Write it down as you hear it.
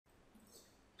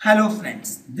Hello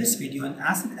friends, this video on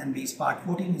acid and base part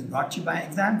 14 is brought to you by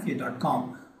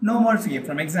examfear.com. No more fear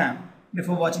from exam.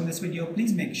 Before watching this video,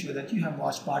 please make sure that you have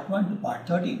watched part 1 to part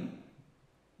 13.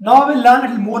 Now we'll learn a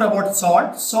little more about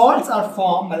salt. Salts are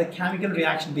formed by the chemical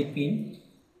reaction between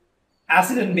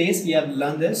acid and base. We have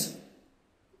learned this.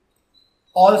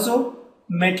 Also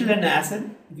metal and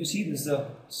acid. If you see, this is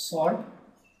a salt.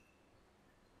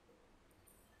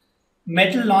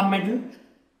 Metal, non-metal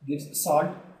gives salt.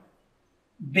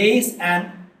 Base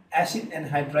and acid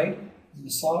anhydride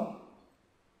gives salt.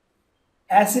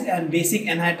 Acid and basic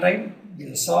anhydride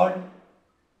gives salt.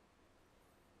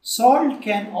 Salt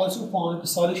can also form a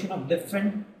solution of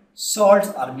different salts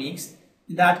are mixed.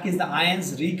 In that case, the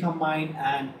ions recombine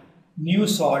and new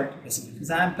salt recipe. For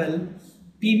example,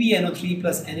 PbNO3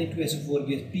 plus Na2SO4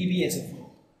 gives PbSO4,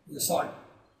 the salt.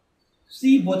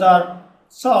 See, both are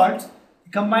salts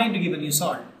combined to give a new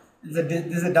salt.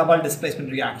 This is a double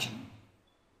displacement reaction.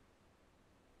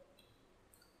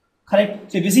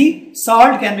 Correct. So if you see,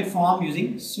 salt can be formed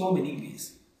using so many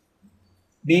ways.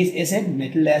 Base acid,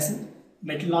 metal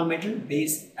non-metal,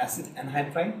 base acid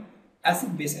anhydride,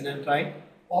 acid base anhydride,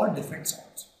 or different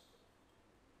salts.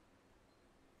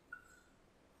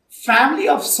 Family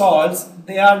of salts,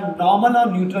 they are normal or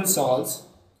neutral salts,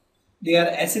 they are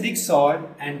acidic salt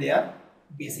and they are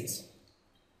basic salt.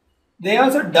 They are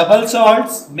also double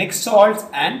salts, mixed salts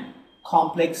and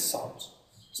complex salts.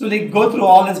 So we go through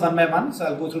all this one by one. So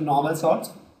I'll go through normal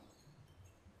salts.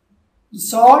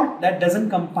 Salt that doesn't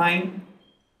contain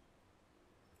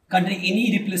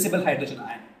any replaceable hydrogen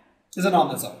ion is a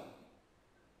normal salt.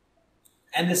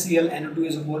 NaCl,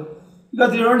 Na2SO4,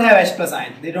 because they don't have H plus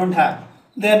ion. They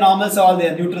are normal salt, they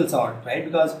are neutral salt, right?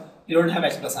 Because they don't have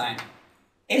H plus ion.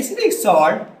 Acidic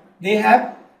salt, they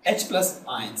have H plus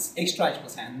ions, extra H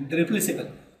plus ion, they're replaceable.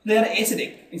 They are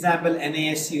acidic. Example,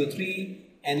 NaHCO3,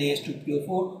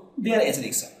 NaH2PO4, they are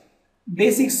acidic salt.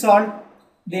 Basic salt,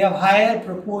 they have higher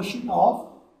proportion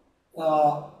of,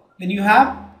 when you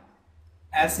have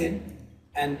acid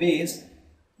and base,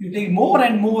 you take more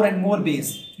and more and more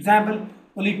base. Example,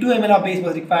 only 2 ml of base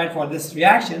was required for this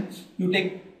reaction, you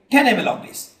take 10 ml of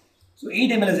base. So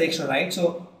 8 ml is extra, right?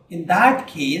 So in that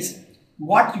case,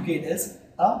 what you get is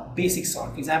a basic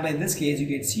salt. For example, in this case, you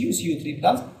get CuCO3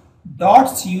 plus dot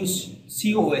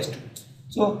CuOH2.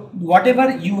 So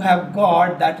whatever you have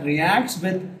got that reacts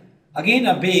with again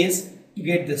a base, you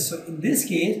get this. So in this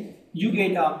case, you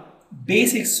get a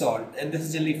basic salt, and this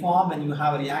is generally formed when you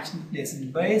have a reaction place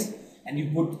in base and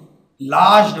you put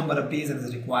large number of base that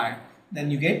is required.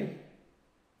 Then you get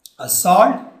a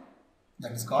salt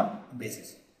that is called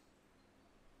basic.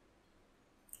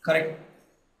 Correct.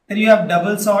 Then you have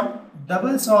double salt.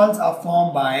 Double salts are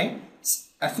formed by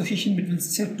association between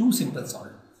two simple salts.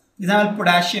 For example,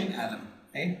 potassium alum.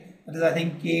 Right? That is, I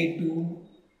think,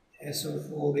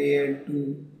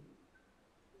 K2SO4Al2.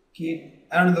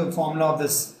 I don't know the formula of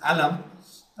this alum.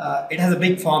 It has a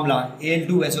big formula,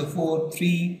 Al2SO4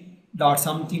 3 dot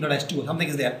something dot H2, something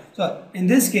is there. So in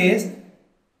this case,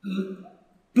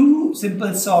 two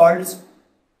simple salts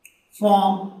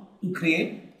form to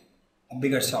create a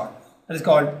bigger salt. That is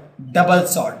called double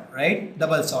salt, right?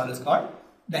 Double salt is called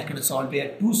that kind of salt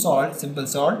where two salts, simple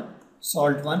salt,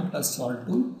 salt 1 plus salt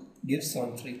 2 gives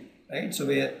salt 3, right? So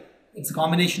where it's a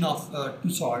combination of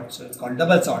two salts, so it's called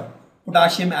double salt.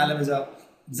 Potassium alum is an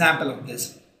example of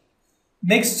this.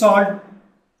 Mixed salt,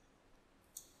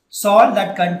 salt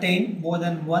that contain more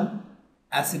than one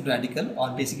acid radical or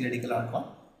basic radical are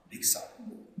called mixed salt.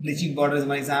 Bleaching powder is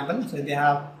one example. So they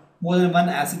have more than one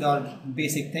acid or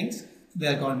basic things, they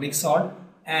are called mixed salt.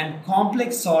 And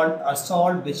complex salt are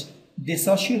salt which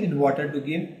dissociate in water to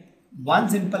give one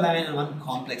simple ion and one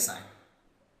complex ion.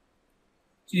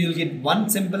 So you will get one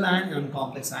simple ion and one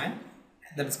complex ion,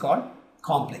 and that is called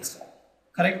complex salt.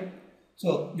 Correct?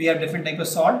 So we have different types of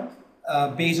salt.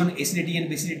 Based on acidity and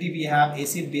basicity, we have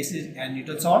acid, basic and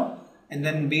neutral salt. And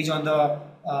then based on the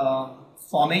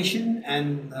formation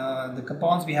and the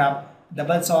compounds, we have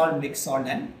double salt, mixed salt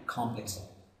and complex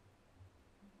salt.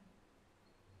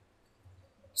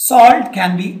 Salt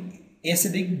can be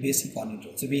acidic, basic or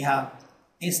neutral. So we have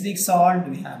acidic salt,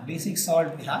 we have basic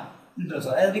salt, we have neutral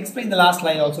salt. As I explained in the last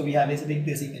slide also, we have acidic,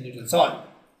 basic and neutral salt.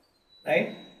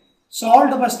 Right?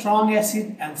 Salt of a strong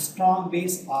acid and strong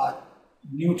base are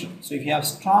neutral. So if you have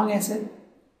strong acid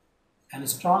and a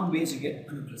strong base, you get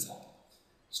a neutral salt.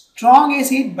 Strong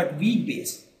acid but weak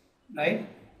base, right?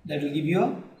 That will give you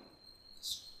a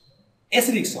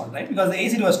acidic salt, right? Because the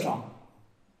acid was strong.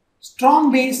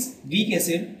 Strong base, weak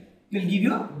acid will give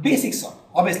you a basic salt,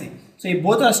 obviously. So if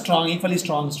both are strong, equally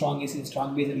strong acid,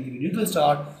 strong base, it will give you neutral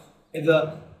salt. If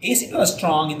the acid was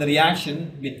strong in the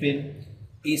reaction between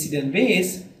acid and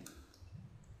base,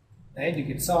 right, you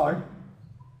get salt.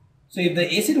 So if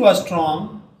the acid was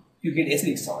strong, you get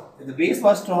acidic salt. If the base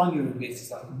was strong, you get basic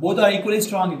salt. Both are equally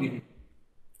strong, you get it.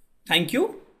 Thank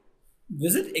you.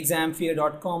 Visit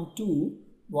examfear.com to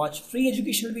watch free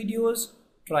educational videos,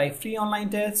 try free online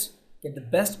tests, get the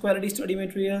best quality study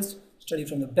materials, study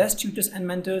from the best tutors and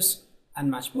mentors, and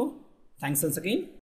much more. Thanks once again.